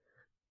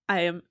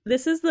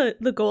This is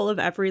the goal of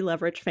every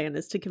Leverage fan,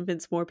 is to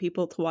convince more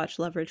people to watch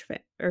Leverage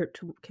or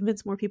to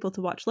convince more people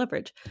to watch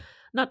Leverage,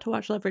 not to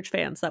watch Leverage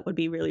fans. That would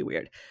be really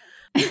weird.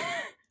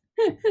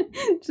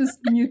 Just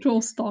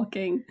mutual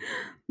stalking.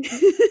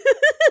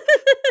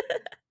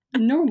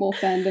 Normal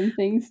fandom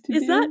things to do.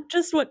 Is that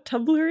just what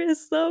Tumblr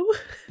is, though?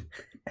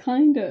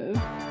 Kind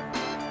of.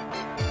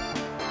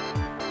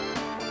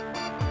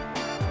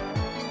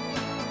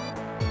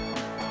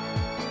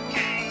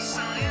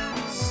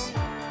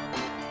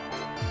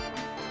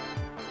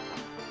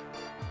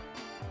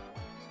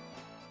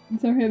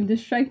 Sorry, I'm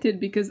distracted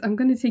because I'm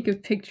gonna take a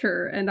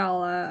picture and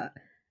I'll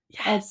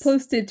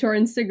post it to our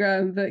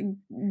Instagram. But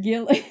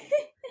Gil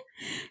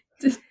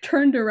just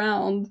turned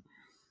around.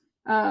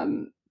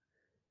 We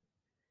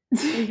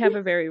have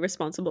a very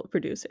responsible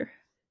producer.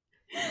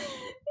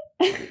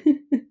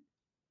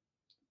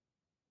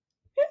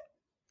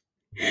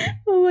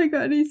 Oh my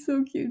god, he's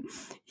so cute.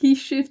 He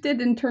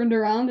shifted and turned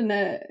around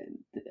and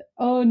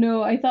oh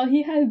no, I thought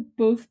he had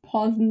both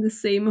paws in the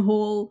same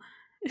hole.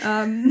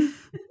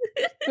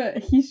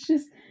 But he's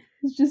just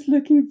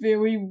looking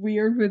very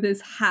weird with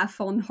his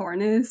half-on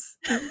harness.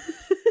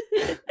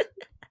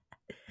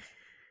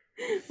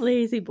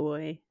 Lazy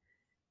boy.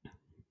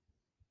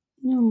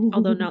 Oh,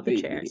 although not the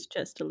baby. chairs,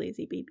 just a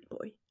lazy baby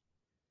boy.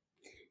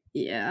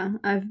 Yeah,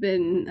 I've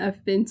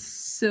been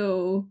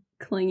so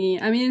clingy.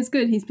 I mean, it's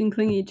good he's been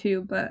clingy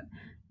too, but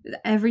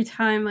every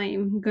time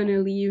I'm gonna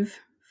leave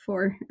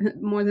for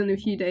more than a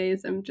few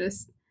days, I'm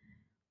just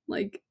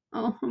like,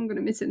 oh, I'm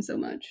gonna miss him so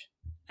much.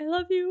 I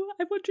love you.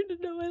 I want you to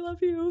know I love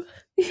you.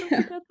 Don't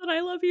forget that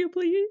I love you,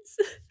 please.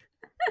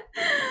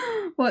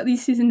 Well, at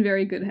least he's in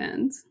very good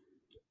hands.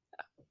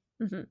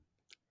 Mm-hmm.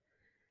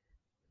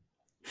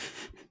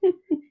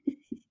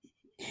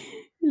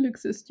 He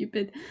looks so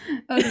stupid.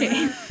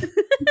 Okay.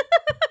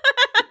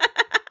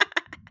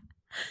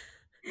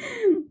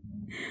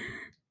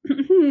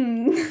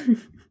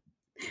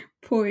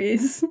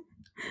 Poise.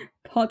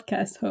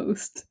 Podcast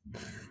host.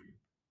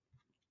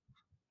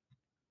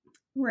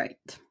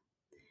 Right.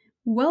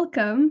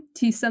 Welcome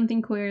to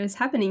Something Queer is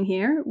Happening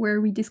Here, where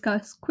we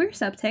discuss queer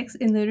subtext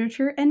in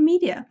literature and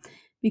media.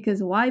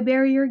 Because why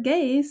bury your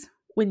gays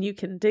when you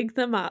can dig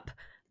them up?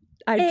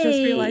 I just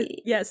realized,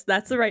 yes,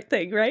 that's the right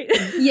thing, right?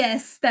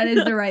 Yes, that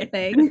is the right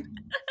thing.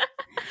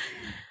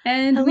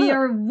 And Hello. we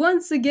are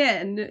once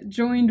again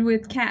joined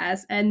with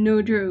Cass and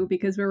no Drew,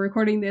 because we're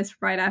recording this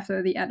right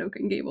after the Adok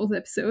and Gables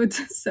episode.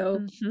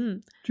 So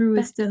Drew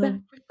is still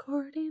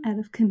recording out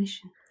of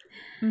commission.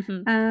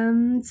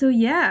 So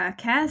yeah,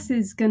 Cass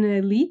is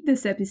gonna lead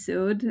this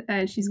episode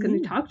and she's gonna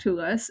talk to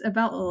us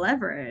about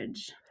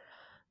Leverage.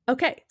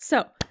 Okay,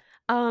 so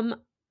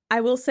I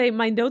will say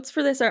my notes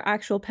for this are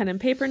actual pen and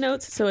paper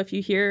notes, so if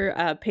you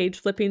hear page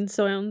flipping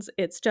sounds,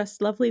 it's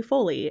just lovely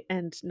Foley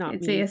and not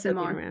it's me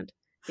ASMR. Around.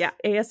 Yeah,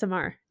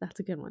 ASMR. That's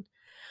a good one.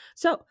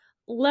 So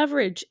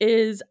Leverage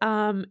is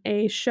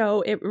a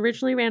show. It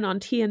originally ran on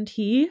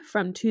TNT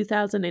from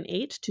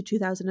 2008 to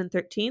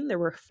 2013. There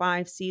were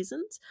 5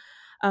 seasons.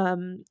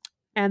 And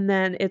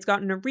then it's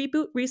gotten a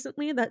reboot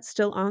recently that's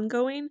still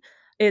ongoing.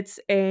 It's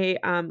a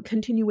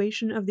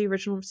continuation of the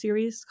original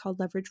series called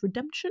Leverage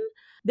Redemption.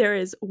 There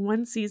is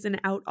 1 season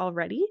out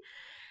already,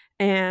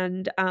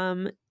 and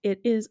it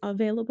is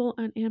available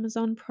on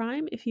Amazon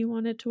Prime if you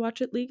wanted to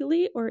watch it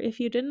legally, or if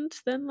you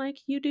didn't, then like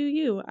you do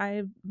you.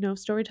 I know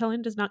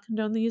Storytelling does not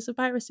condone the use of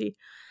piracy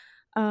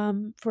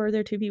for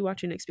their TV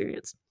watching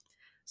experience.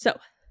 So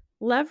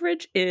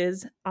Leverage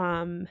is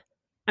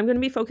I'm going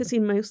to be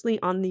focusing mostly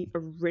on the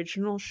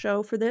original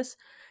show for this,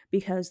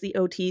 because the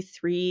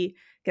OT3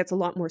 gets a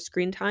lot more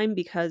screen time,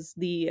 because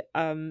the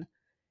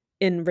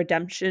in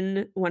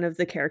Redemption, one of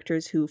the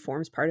characters who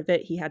forms part of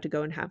it, he had to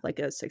go and have like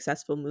a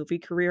successful movie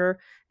career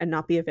and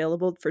not be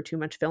available for too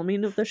much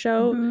filming of the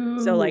show. Boo.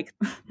 So like,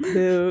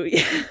 boo.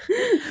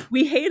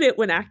 We hate it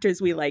when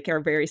actors we like are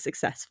very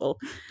successful.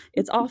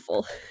 It's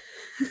awful.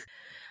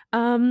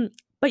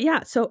 But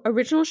yeah, so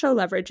original show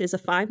Leverage is a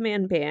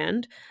 5-man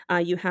band.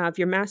 You have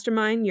your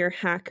mastermind, your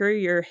hacker,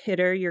 your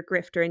hitter, your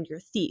grifter, and your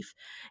thief.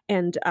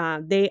 And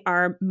they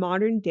are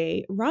modern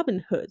day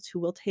Robin Hoods who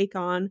will take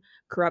on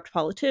corrupt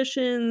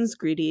politicians,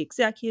 greedy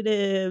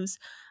executives,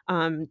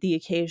 the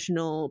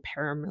occasional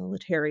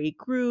paramilitary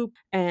group,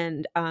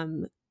 and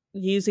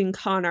using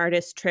con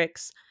artist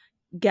tricks,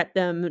 get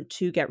them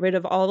to get rid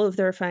of all of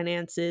their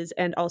finances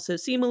and also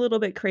seem a little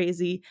bit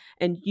crazy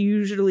and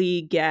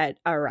usually get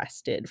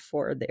arrested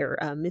for their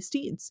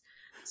misdeeds.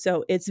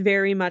 So it's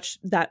very much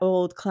that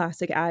old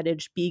classic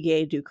adage, be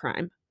gay, do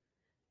crime.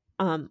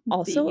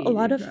 Also a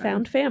lot of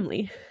found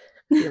family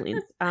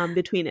feelings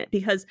between it,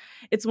 because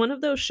it's one of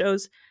those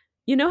shows,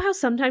 you know how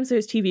sometimes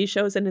there's TV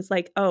shows and it's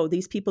like, oh,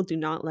 these people do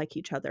not like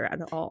each other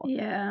at all.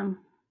 Yeah.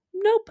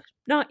 Nope,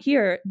 not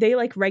here. They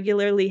like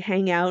regularly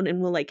hang out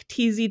and will like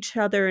tease each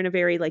other in a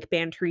very like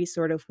bantery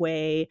sort of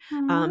way.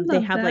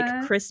 They have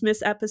like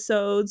Christmas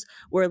episodes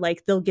where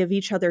like they'll give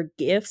each other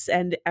gifts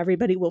and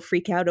everybody will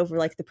freak out over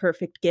like the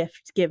perfect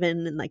gift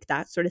given and like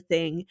that sort of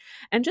thing.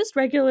 And just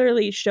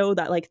regularly show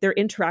that like they're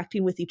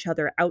interacting with each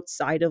other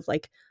outside of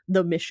like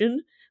the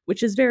mission,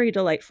 which is very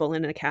delightful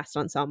in a cast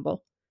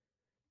ensemble.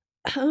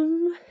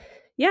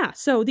 Yeah,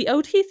 so the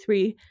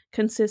OT3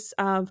 consists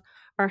of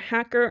our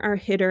hacker, our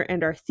hitter,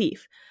 and our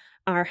thief.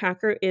 Our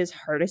hacker is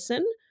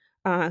Hardison,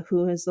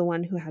 who is the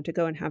one who had to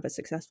go and have a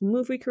successful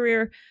movie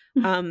career.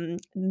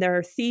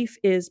 Their thief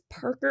is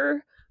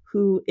Parker,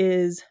 who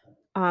is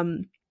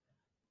autistic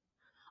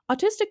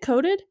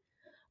coded,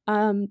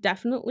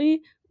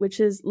 definitely, which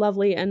is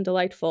lovely and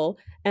delightful.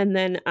 And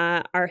then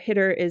our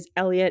hitter is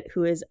Elliot,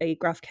 who is a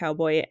gruff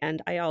cowboy.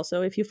 And I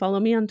also, if you follow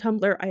me on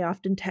Tumblr, I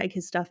often tag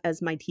his stuff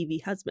as my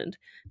TV husband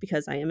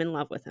because I am in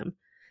love with him.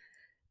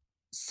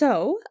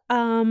 So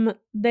I'm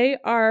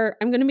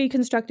going to be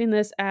constructing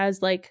this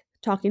as like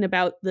talking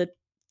about the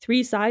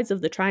three sides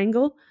of the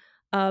triangle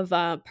of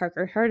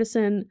Parker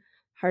Hardison,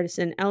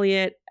 Hardison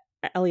Elliot,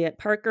 Elliot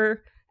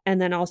Parker,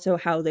 and then also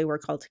how they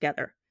work all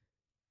together.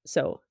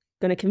 So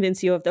going to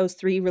convince you of those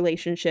three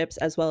relationships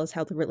as well as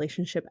how the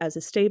relationship as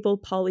a stable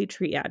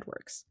polytriad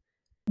works.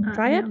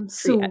 Triad? I'm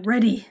so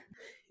ready.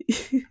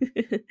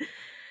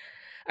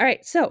 All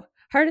right, so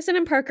Hardison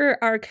and Parker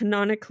are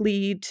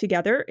canonically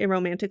together and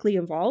romantically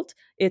involved.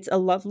 It's a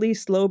lovely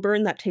slow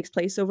burn that takes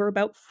place over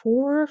about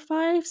 4 or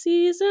 5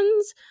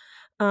 seasons.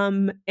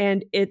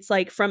 And it's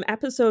like from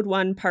episode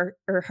 1,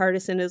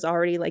 Hardison is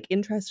already like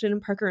interested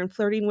in Parker and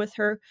flirting with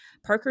her.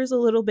 Parker's a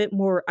little bit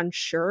more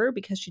unsure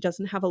because she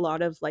doesn't have a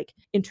lot of like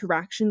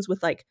interactions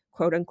with like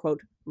quote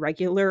unquote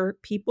regular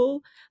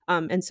people,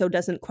 and so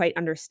doesn't quite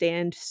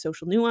understand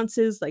social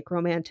nuances like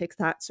romantic,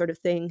 that sort of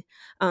thing.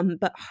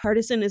 But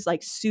Hardison is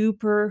like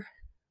super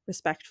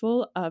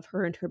respectful of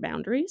her and her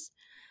boundaries.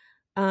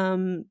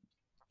 And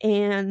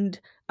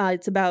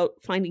it's about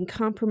finding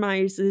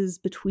compromises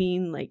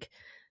between like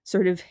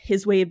sort of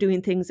his way of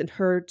doing things and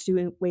her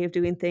way of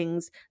doing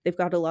things. They've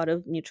got a lot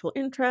of mutual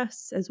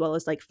interests as well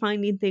as like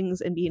finding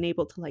things and being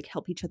able to like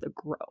help each other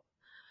grow,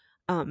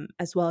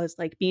 as well as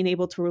like being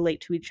able to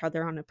relate to each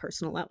other on a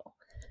personal level.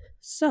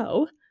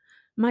 So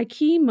my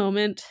key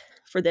moment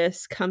for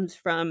this comes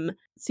from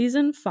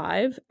season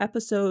 5,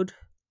 episode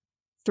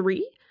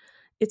 3.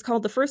 It's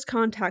called The First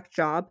Contact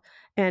Job,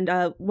 and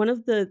one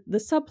of the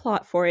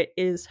subplot for it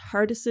is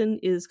Hardison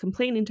is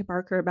complaining to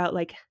Parker about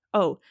like,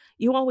 oh,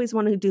 you always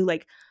want to do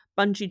like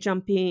bungee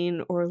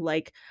jumping or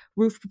like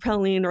roof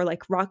propelling or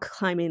like rock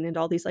climbing and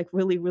all these like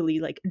really,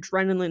 really like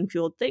adrenaline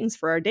fueled things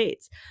for our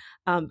dates.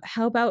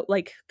 How about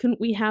like,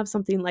 couldn't we have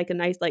something like a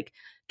nice like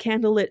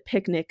candlelit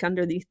picnic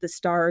underneath the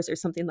stars or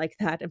something like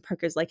that? And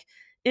Parker's like,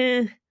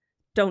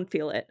 don't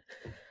feel it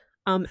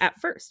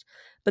at first.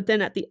 But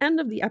then at the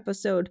end of the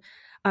episode,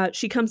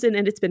 she comes in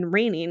and it's been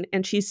raining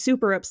and she's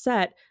super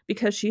upset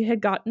because she had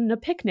gotten a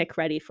picnic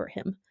ready for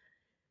him.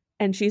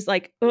 And she's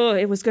like, oh,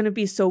 it was going to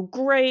be so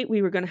great.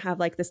 We were going to have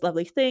like this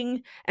lovely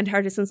thing. And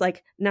Hardison's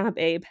like, nah,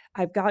 babe,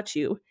 I've got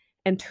you.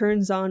 And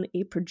turns on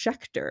a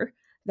projector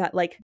that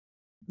like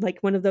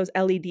one of those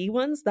LED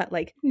ones that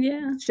like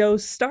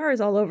shows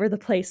stars all over the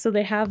place. So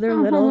they have their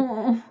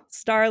little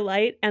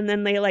starlight and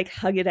then they like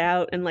hug it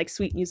out and like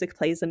sweet music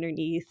plays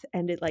underneath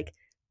and it like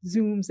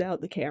zooms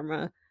out the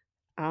camera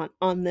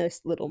on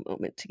this little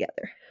moment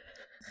together.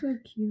 So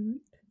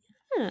cute.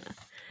 Yeah.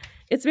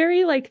 It's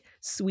very like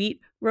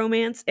sweet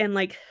romance, and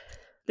like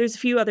there's a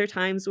few other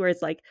times where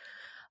it's like,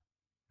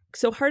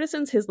 so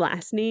Hardison's his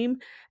last name,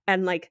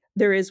 and like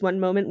there is one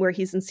moment where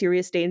he's in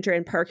serious danger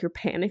and Parker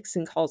panics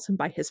and calls him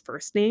by his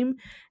first name,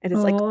 and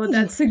it's like, oh,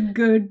 that's a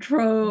good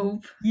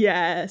trope.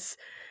 Yes.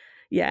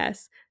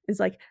 It's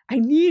like, I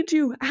need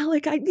you,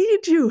 Alec, I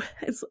need you.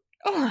 It's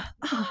like,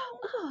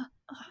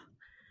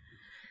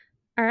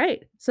 All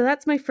right, so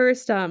that's my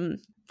first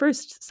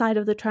side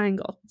of the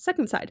triangle.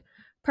 Second side,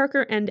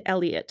 Parker and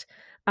Elliot.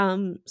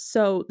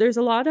 So there's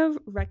a lot of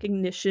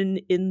recognition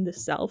in the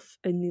self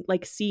and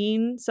like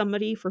seeing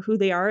somebody for who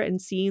they are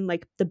and seeing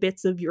like the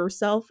bits of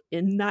yourself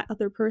in that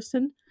other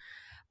person.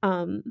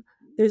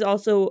 There's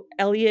also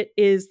Elliot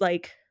is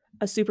like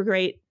a super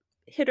great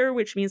hitter,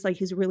 which means like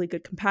he's a really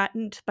good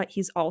combatant, but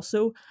he's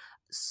also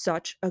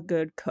such a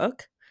good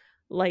cook.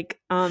 Like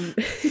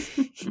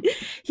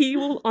he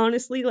will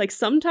honestly, like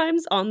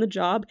sometimes on the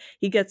job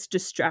he gets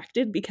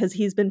distracted because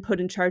he's been put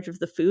in charge of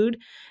the food,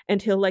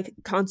 and he'll like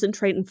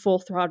concentrate in full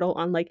throttle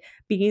on like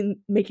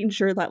making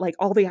sure that like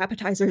all the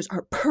appetizers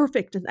are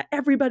perfect and that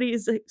everybody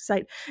is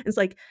excited. It's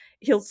like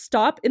he'll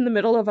stop in the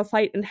middle of a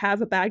fight and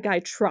have a bad guy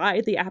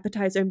try the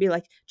appetizer and be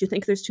like, do you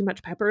think there's too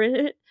much pepper in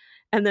it?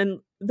 And then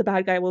the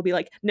bad guy will be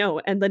like,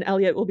 no. And then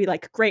Elliot will be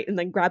like, great. And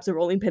then grabs a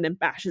rolling pin and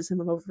bashes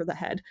him over the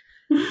head.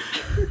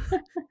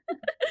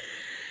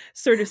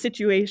 Sort of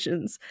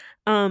situations.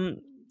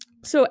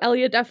 So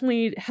Elliot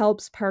definitely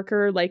helps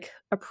Parker like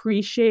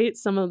appreciate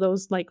some of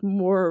those like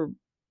more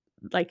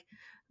like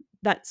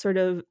that sort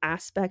of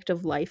aspect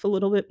of life a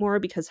little bit more,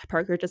 because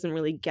Parker doesn't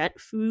really get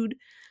food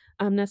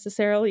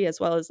necessarily, as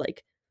well as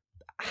like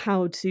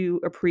how to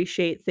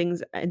appreciate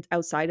things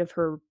outside of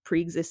her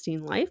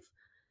pre-existing life.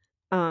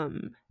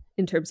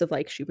 In terms of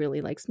like she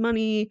really likes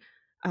money,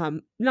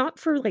 not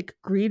for like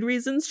greed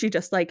reasons, she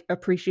just like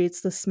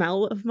appreciates the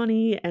smell of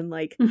money and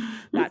like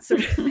that sort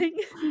of thing.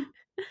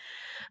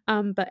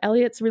 But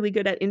Elliot's really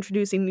good at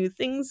introducing new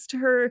things to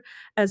her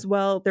as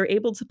well. They're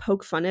able to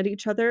poke fun at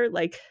each other.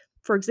 Like,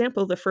 for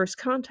example, the first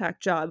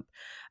contact job,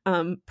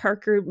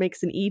 Parker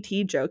makes an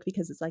ET joke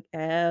because it's like,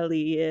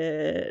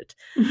 Elliot.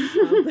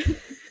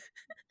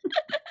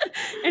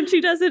 And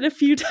she does it a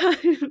few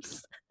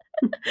times.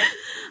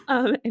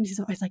 And he's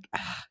always like,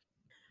 ah.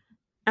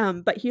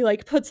 But he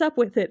like puts up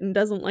with it and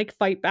doesn't like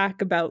fight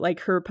back about like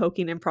her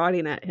poking and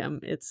prodding at him.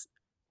 It's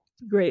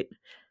great.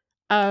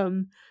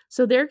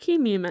 So their key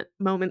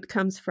moment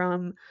comes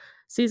from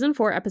season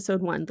 4,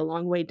 episode 1, The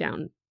Long Way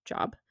Down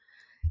job.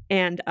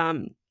 And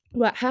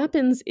what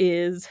happens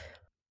is,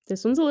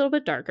 this one's a little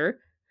bit darker,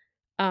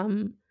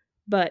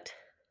 but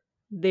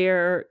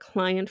their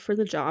client for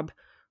the job,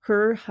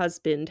 her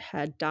husband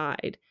had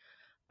died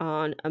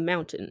on a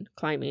mountain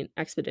climbing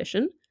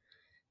expedition,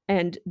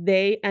 and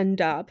they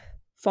end up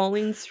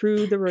falling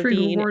through the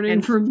ravine. Trigger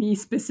warning for me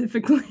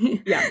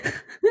specifically. Yeah.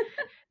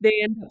 They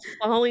end up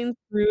falling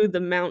through the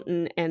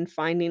mountain and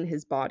finding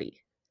his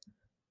body.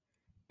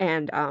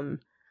 And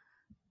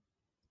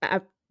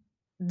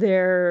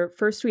their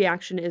first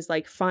reaction is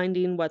like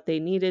finding what they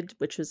needed,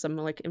 which was some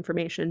like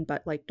information,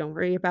 but like don't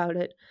worry about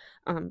it,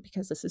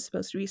 because this is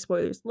supposed to be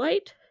spoilers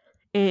light.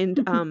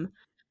 And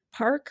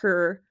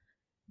Parker,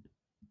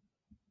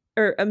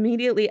 or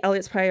immediately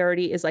Elliot's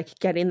priority is like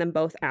getting them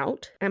both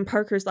out, and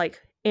Parker's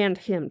like, and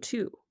him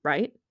too,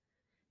 right?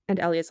 And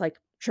Elliot's like,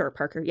 sure,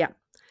 Parker, yeah.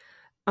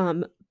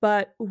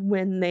 But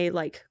when they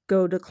like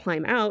go to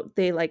climb out,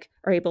 they like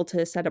are able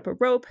to set up a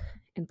rope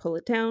and pull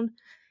it down,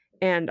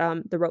 and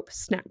the rope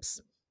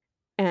snaps.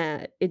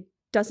 They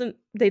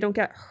don't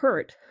get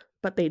hurt,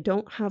 but they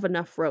don't have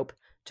enough rope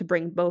to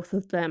bring both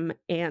of them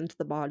and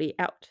the body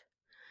out.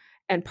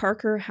 And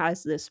Parker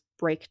has this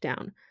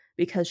breakdown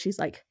because she's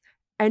like,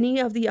 any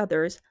of the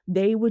others,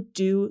 they would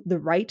do the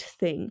right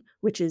thing,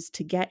 which is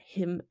to get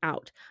him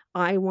out.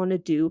 I want to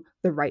do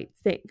the right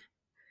thing.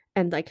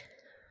 And like,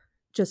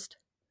 just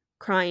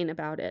crying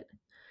about it.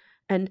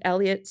 And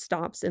Elliot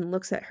stops and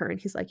looks at her and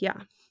he's like, yeah,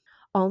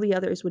 all the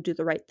others would do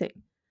the right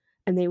thing.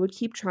 And they would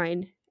keep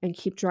trying and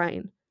keep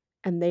trying,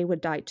 and they would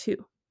die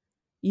too.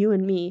 You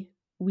and me,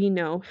 we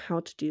know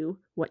how to do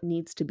what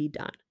needs to be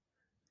done.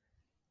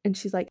 And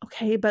she's like,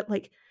 okay, but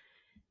like,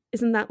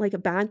 isn't that like a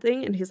bad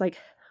thing? And he's like,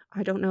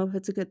 I don't know if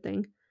it's a good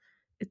thing.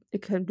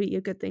 It could be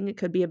a good thing. It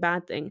could be a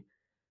bad thing.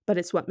 But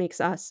it's what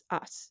makes us,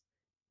 us.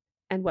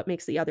 And what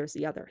makes the others,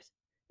 the others.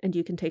 And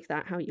you can take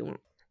that how you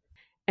want.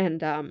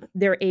 And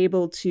they're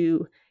able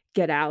to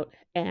get out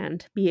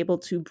and be able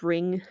to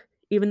bring,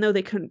 even though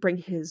they couldn't bring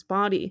his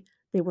body,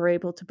 they were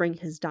able to bring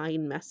his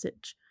dying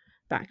message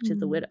back to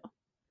the widow.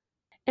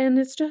 And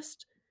it's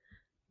just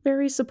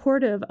very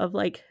supportive of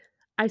like,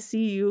 I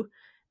see you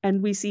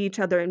and we see each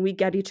other and we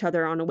get each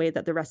other on a way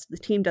that the rest of the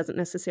team doesn't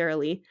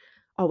necessarily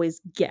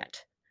always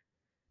get.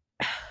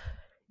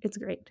 It's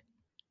great.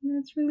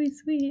 That's really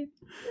sweet.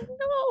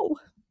 No.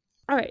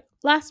 All right,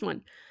 last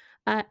one.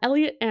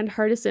 Elliot and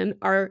Hardison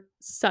are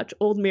such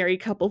old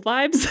married couple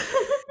vibes.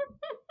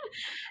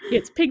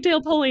 It's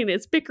pigtail pulling,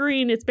 it's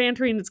bickering, it's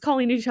bantering, it's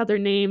calling each other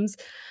names.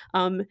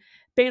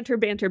 Banter,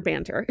 banter,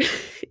 banter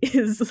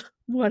is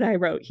what I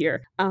wrote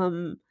here.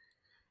 One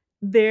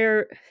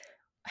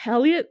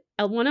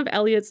of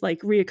Elliot's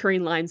like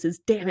reoccurring lines is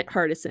 "Damn it,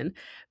 Hardison,"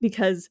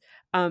 because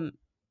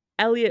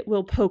Elliot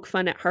will poke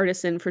fun at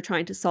Hardison for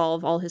trying to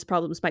solve all his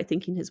problems by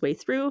thinking his way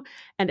through,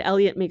 and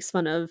Hardison makes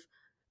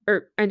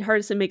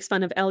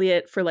fun of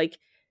Elliot for like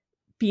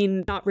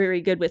being not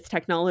very good with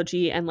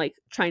technology and like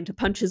trying to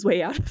punch his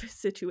way out of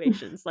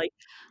situations. Like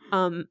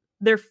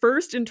their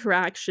first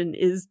interaction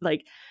is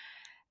like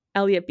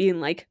Elliot being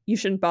like, you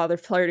shouldn't bother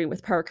flirting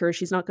with Parker.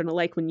 She's not going to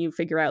like when you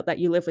figure out that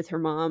you live with her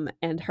mom.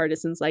 And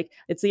Hardison's like,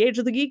 it's the age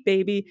of the geek,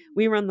 baby.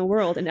 We run the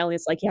world. And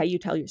Elliot's like, yeah, you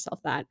tell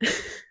yourself that.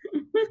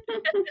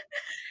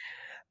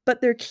 But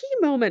their key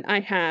moment I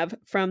have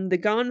from the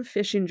Gone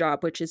Fishing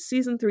job, which is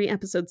season 3,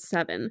 episode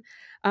 7,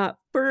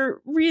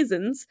 for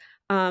reasons,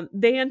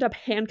 they end up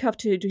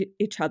handcuffed to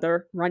each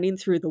other running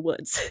through the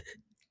woods.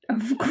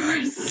 Of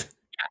course.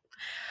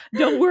 Yeah.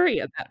 Don't worry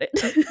about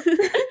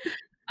it.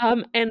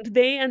 And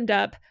they end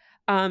up,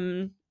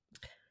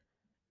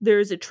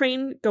 there's a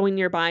train going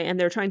nearby and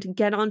they're trying to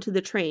get onto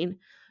the train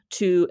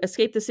to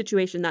escape the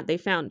situation that they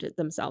found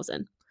themselves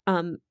in.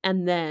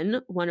 And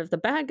then one of the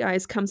bad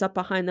guys comes up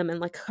behind them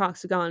and like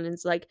cocks a gun and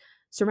is like,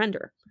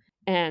 surrender.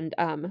 And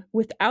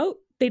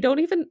they don't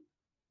even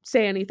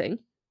say anything.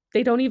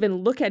 They don't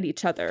even look at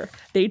each other.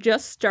 They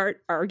just start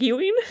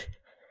arguing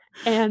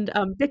and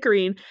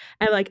bickering,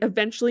 and like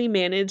eventually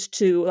manage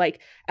to,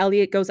 like,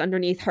 Elliot goes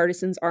underneath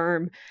Hardison's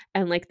arm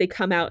and like they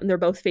come out and they're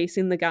both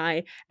facing the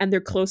guy and they're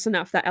close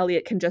enough that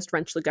Elliot can just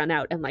wrench the gun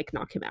out and like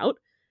knock him out.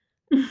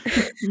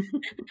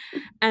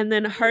 And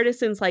then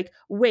Hardison's like,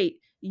 wait,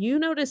 you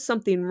noticed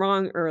something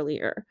wrong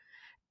earlier.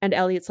 And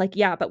Elliot's like,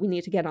 yeah, but we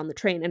need to get on the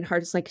train. And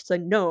Hardison's like, so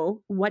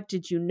no, what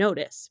did you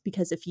notice?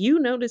 Because if you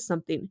notice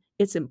something,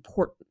 it's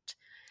important.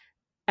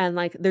 And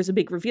like, there's a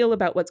big reveal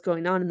about what's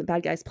going on in the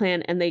bad guy's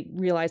plan. And they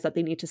realize that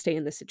they need to stay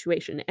in this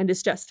situation. And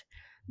it's just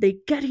They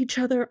get each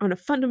other on a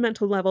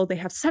fundamental level. They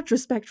have such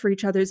respect for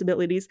each other's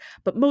abilities,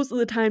 but most of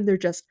the time they're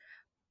just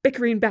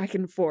bickering back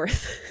and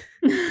forth.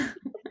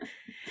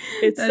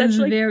 It's that such is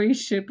like very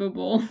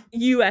shippable.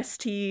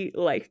 UST,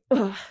 like,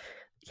 ugh,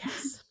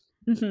 yes.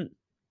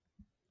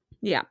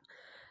 Yeah.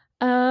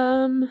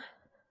 And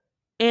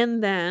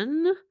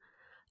then,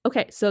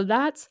 okay, so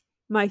that's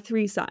my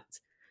 3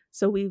 sides.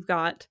 So we've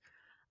got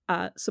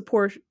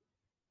support.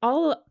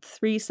 All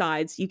 3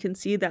 sides, you can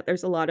see that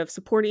there's a lot of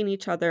supporting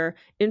each other,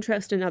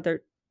 interest in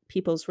other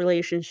people's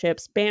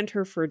relationships,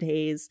 banter for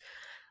days,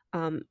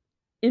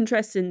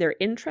 interest in their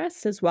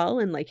interests as well,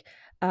 and like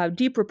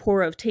deep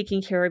rapport of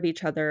taking care of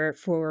each other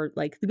for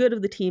like the good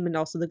of the team and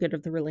also the good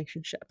of the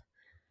relationship.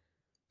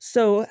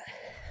 So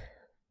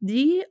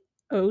the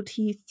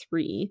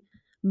OT3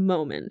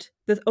 moment,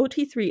 the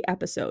OT3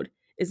 episode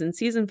is in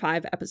season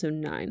 5, episode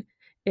 9.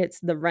 It's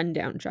the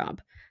rundown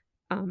job.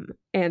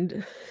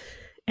 And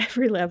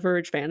every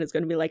Leverage fan is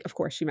going to be like, of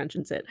course she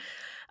mentions it,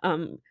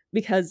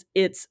 because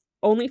it's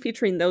only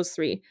featuring those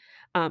 3.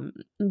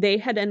 They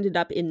had ended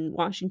up in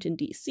Washington,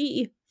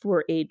 D.C.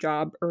 for a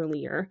job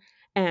earlier,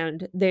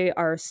 and they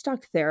are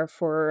stuck there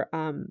for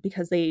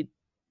because they,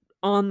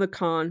 on the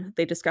con,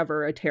 they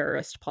discover a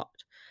terrorist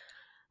plot.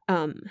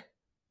 Right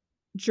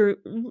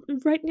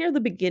near the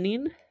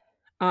beginning,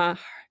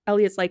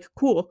 Elliot's like,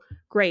 cool,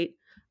 great,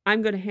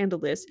 I'm going to handle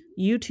this.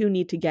 You 2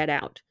 need to get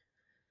out.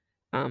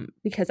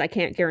 Because I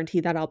can't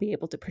guarantee that I'll be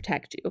able to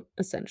protect you,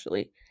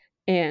 essentially.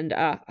 And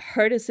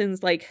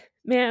Hardison's like,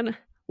 man,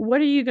 what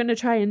are you going to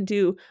try and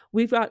do?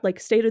 We've got like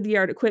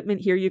state-of-the-art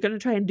equipment here. You're going to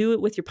try and do it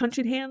with your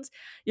punching hands?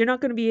 You're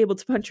not going to be able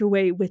to punch your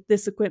way with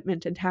this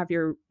equipment and have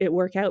it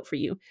work out for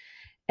you.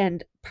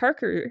 And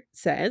Parker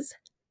says,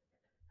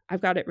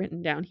 I've got it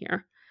written down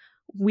here,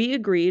 we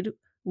agreed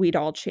we'd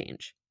all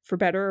change. For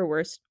better or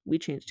worse, we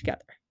change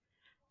together.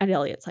 And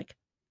Elliot's like,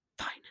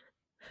 fine.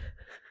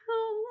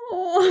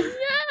 Oh,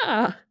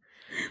 yeah.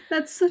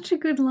 That's such a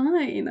good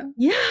line.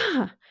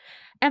 Yeah.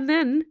 And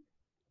then,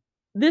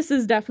 this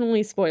is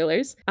definitely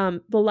spoilers.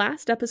 The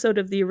last episode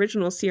of the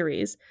original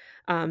series,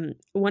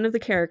 one of the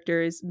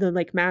characters, the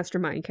like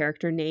mastermind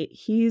character, Nate,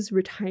 he's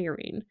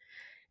retiring.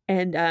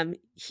 And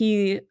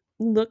he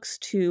looks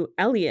to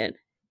Elliot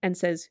and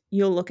says,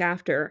 you'll look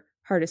after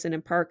Hardison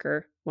and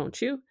Parker,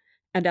 won't you?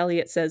 And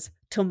Elliot says,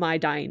 till my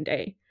dying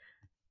day.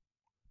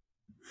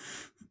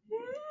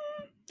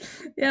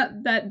 Yeah,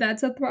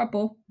 that's a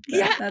throuple.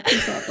 Yeah. That's a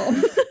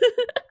throuple.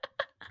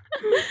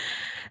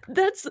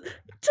 That's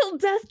till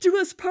death do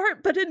us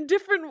part, but in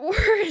different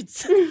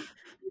words.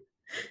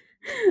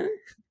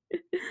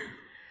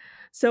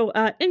 So,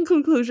 in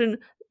conclusion,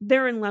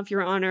 they're in love,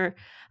 Your Honor.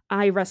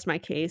 I rest my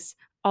case.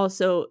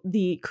 Also,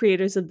 the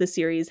creators of the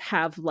series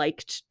have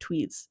liked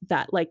tweets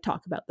that like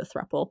talk about the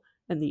throuple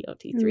and the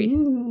OT3.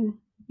 Ooh.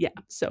 Yeah,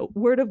 so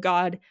word of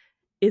God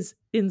is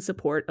in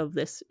support of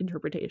this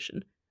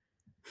interpretation.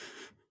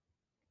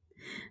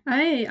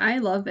 I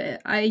love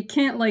it. I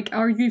can't like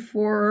argue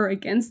for or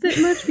against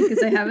it much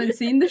because I haven't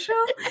seen the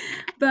show.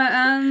 But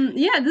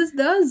yeah, this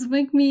does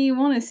make me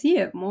want to see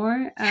it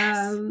more.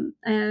 Yes.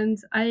 And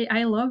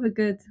I love a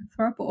good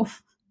throuple.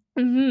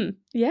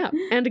 Yeah.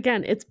 And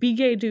again, it's Be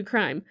Gay, Do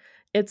Crime.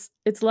 It's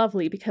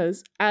lovely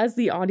because as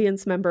the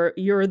audience member,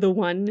 you're in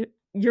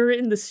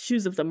the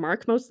shoes of the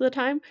mark most of the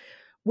time,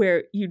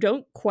 where you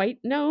don't quite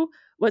know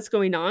what's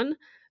going on,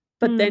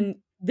 but then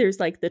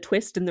there's like the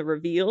twist and the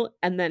reveal,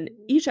 and then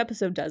each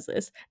episode does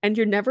this, and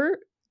you're never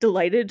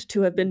delighted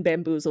to have been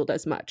bamboozled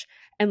as much.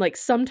 And like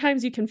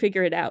sometimes you can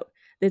figure it out.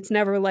 It's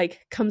never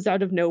like comes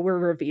out of nowhere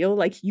reveal,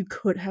 like you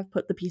could have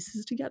put the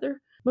pieces together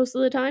most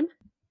of the time.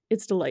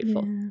 It's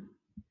delightful.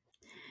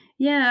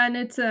 Yeah, and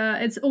it's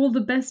all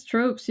the best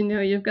tropes, you know.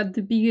 You've got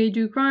the Be Gay,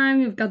 Do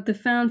Crime, you've got the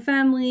found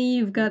family,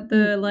 you've got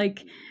the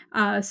like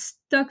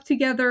stuck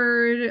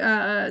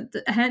together,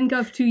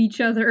 handcuffed to each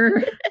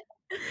other.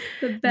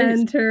 The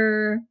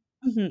banter.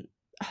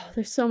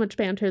 There's so much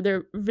banter.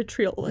 They're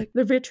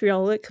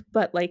vitriolic,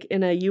 but like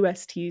in a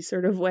UST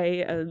sort of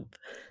way, of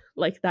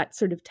like that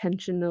sort of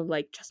tension of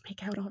like, just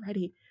make out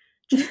already,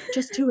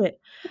 just do it.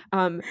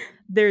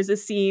 There's a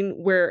scene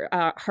where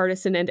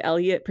Hardison and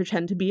Elliot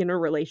pretend to be in a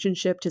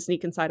relationship to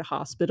sneak inside a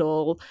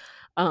hospital.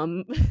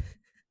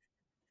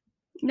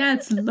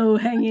 That's low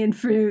hanging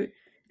fruit.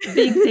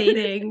 Big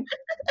dating.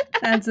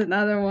 That's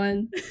another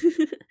one.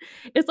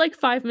 It's like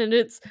 5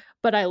 minutes,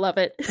 but I love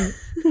it.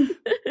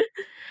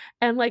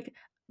 And like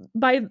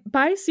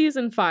by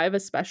season 5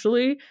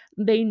 especially,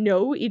 they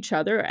know each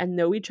other and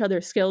know each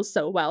other's skills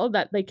so well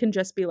that they can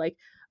just be like,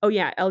 oh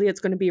yeah, Elliot's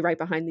going to be right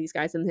behind these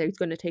guys and they're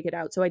going to take it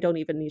out, so I don't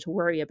even need to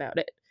worry about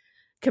it.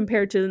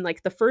 Compared to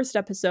like the first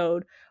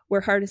episode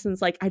where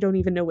Hardison's like, I don't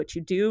even know what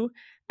you do,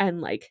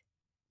 and like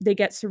they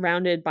get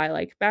surrounded by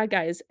like bad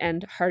guys,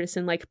 and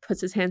Hardison like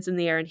puts his hands in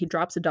the air and he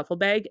drops a duffel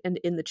bag, and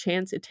in the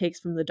chance it takes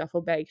from the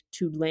duffel bag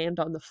to land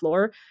on the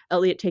floor,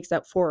 Elliot takes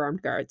out 4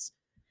 armed guards.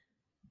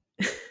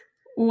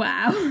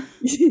 Wow.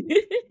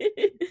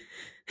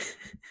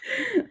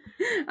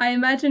 I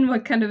imagine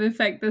what kind of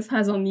effect this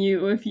has on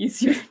you if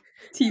he's your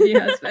TV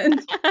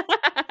husband.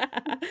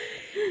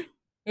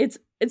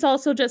 It's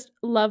also just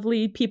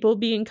lovely people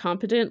being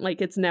competent.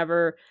 Like, it's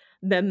never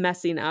them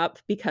messing up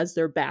because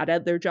they're bad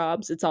at their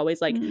jobs. It's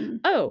always like,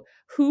 oh,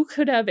 who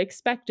could have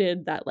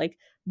expected that, like,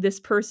 this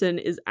person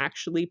is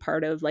actually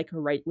part of like a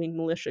right-wing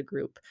militia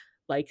group?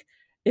 Like,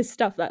 it's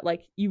stuff that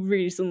like you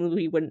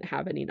reasonably wouldn't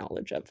have any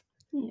knowledge of.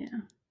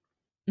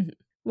 Yeah.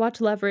 Watch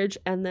Leverage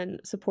and then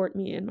support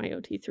me in my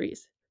OT3s.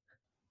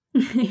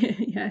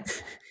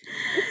 Yes.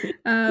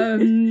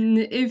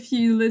 If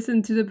you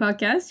listen to the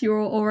podcast, you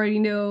will already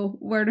know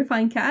where to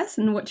find Cass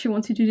and what she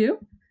wants you to do.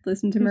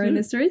 Listen to Murder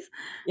Mysteries.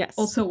 Yes.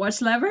 Also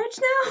watch Leverage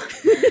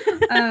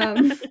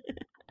now.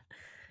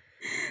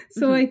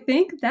 So I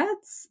think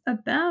that's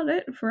about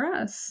it for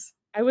us.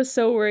 I was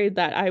so worried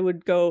that I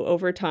would go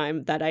over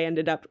time that I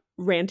ended up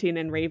ranting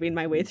and raving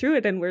my way through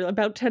it, and we're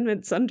about 10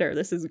 minutes under.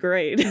 This is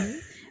great.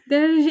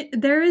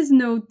 There is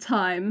no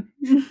time.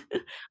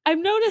 I've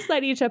noticed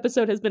that each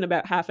episode has been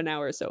about half an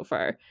hour so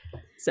far.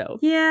 So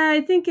yeah, I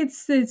think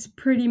it's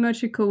pretty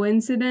much a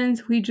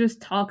coincidence. We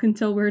just talk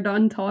until we're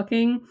done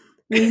talking.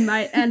 We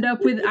might end up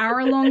with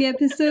hour-long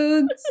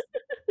episodes.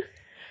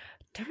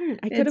 Darn,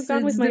 I could have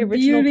gone with my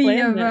original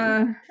plan.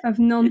 Beauty of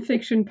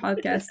nonfiction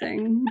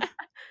podcasting.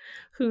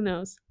 Who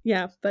knows?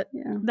 Yeah, but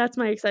that's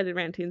my excited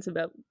rantings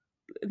about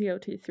the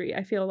OT3.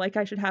 I feel like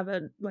I should have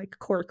a like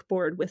cork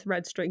board with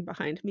red string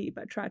behind me,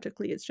 but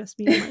tragically it's just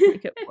me and my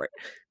blanket board.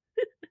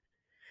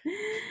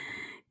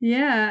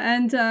 Yeah,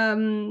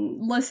 and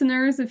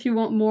listeners, if you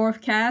want more of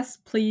Cass,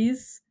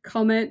 please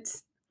comment,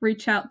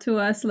 reach out to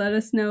us, let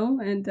us know,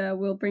 and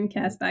we'll bring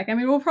Cass back. I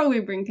mean, we'll probably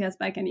bring Cass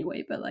back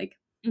anyway, but like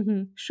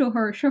show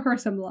her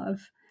some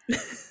love.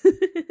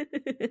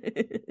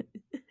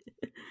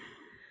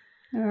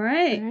 All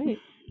right.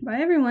 Bye,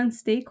 everyone.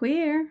 Stay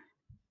queer.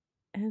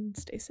 And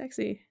stay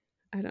sexy.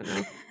 I don't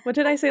know. What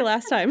did I say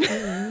last time?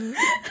 Oh,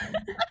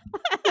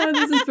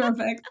 this is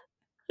perfect.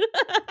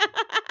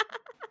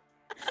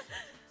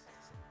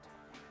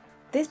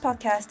 This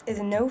podcast is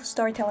a No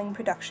Storytelling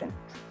production.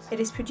 It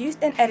is produced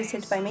and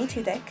edited by May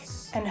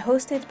Tudek and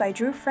hosted by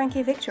Drew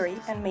Frankie Victory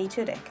and May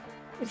Tudek.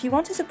 If you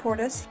want to support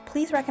us,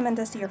 please recommend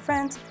us to your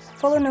friends,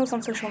 follow Nose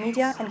on social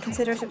media, and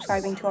consider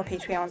subscribing to our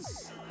Patreon.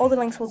 All the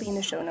links will be in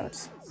the show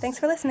notes. Thanks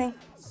for listening.